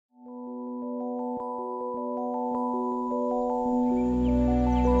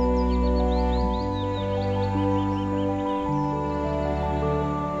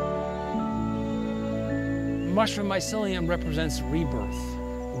mushroom mycelium represents rebirth,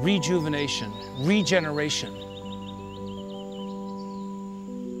 rejuvenation, regeneration.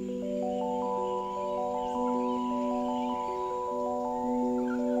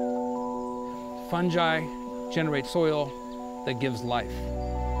 Fungi generate soil that gives life.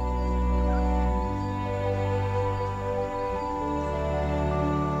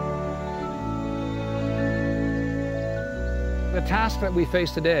 The task that we face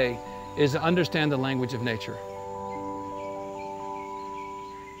today is to understand the language of nature.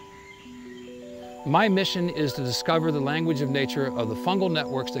 My mission is to discover the language of nature of the fungal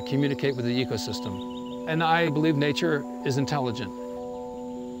networks that communicate with the ecosystem. And I believe nature is intelligent.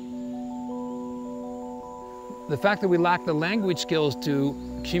 The fact that we lack the language skills to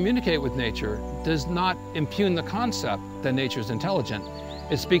communicate with nature does not impugn the concept that nature is intelligent.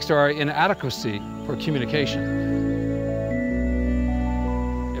 It speaks to our inadequacy for communication.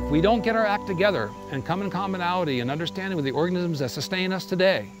 If we don't get our act together and come in commonality and understanding with the organisms that sustain us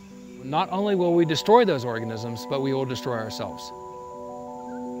today, not only will we destroy those organisms, but we will destroy ourselves.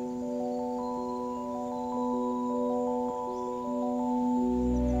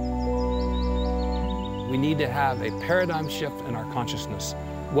 We need to have a paradigm shift in our consciousness.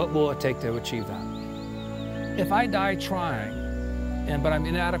 What will it take to achieve that? If I die trying, but I'm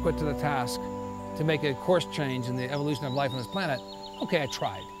inadequate to the task to make a course change in the evolution of life on this planet, okay, I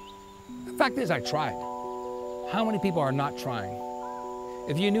tried. The fact is, I tried. How many people are not trying?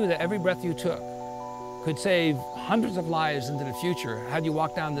 If you knew that every breath you took could save hundreds of lives into the future, had you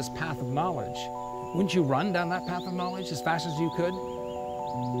walked down this path of knowledge, wouldn't you run down that path of knowledge as fast as you could?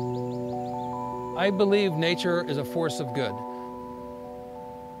 I believe nature is a force of good.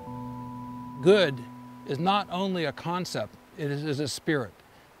 Good is not only a concept, it is a spirit.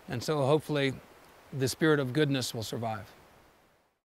 And so hopefully the spirit of goodness will survive.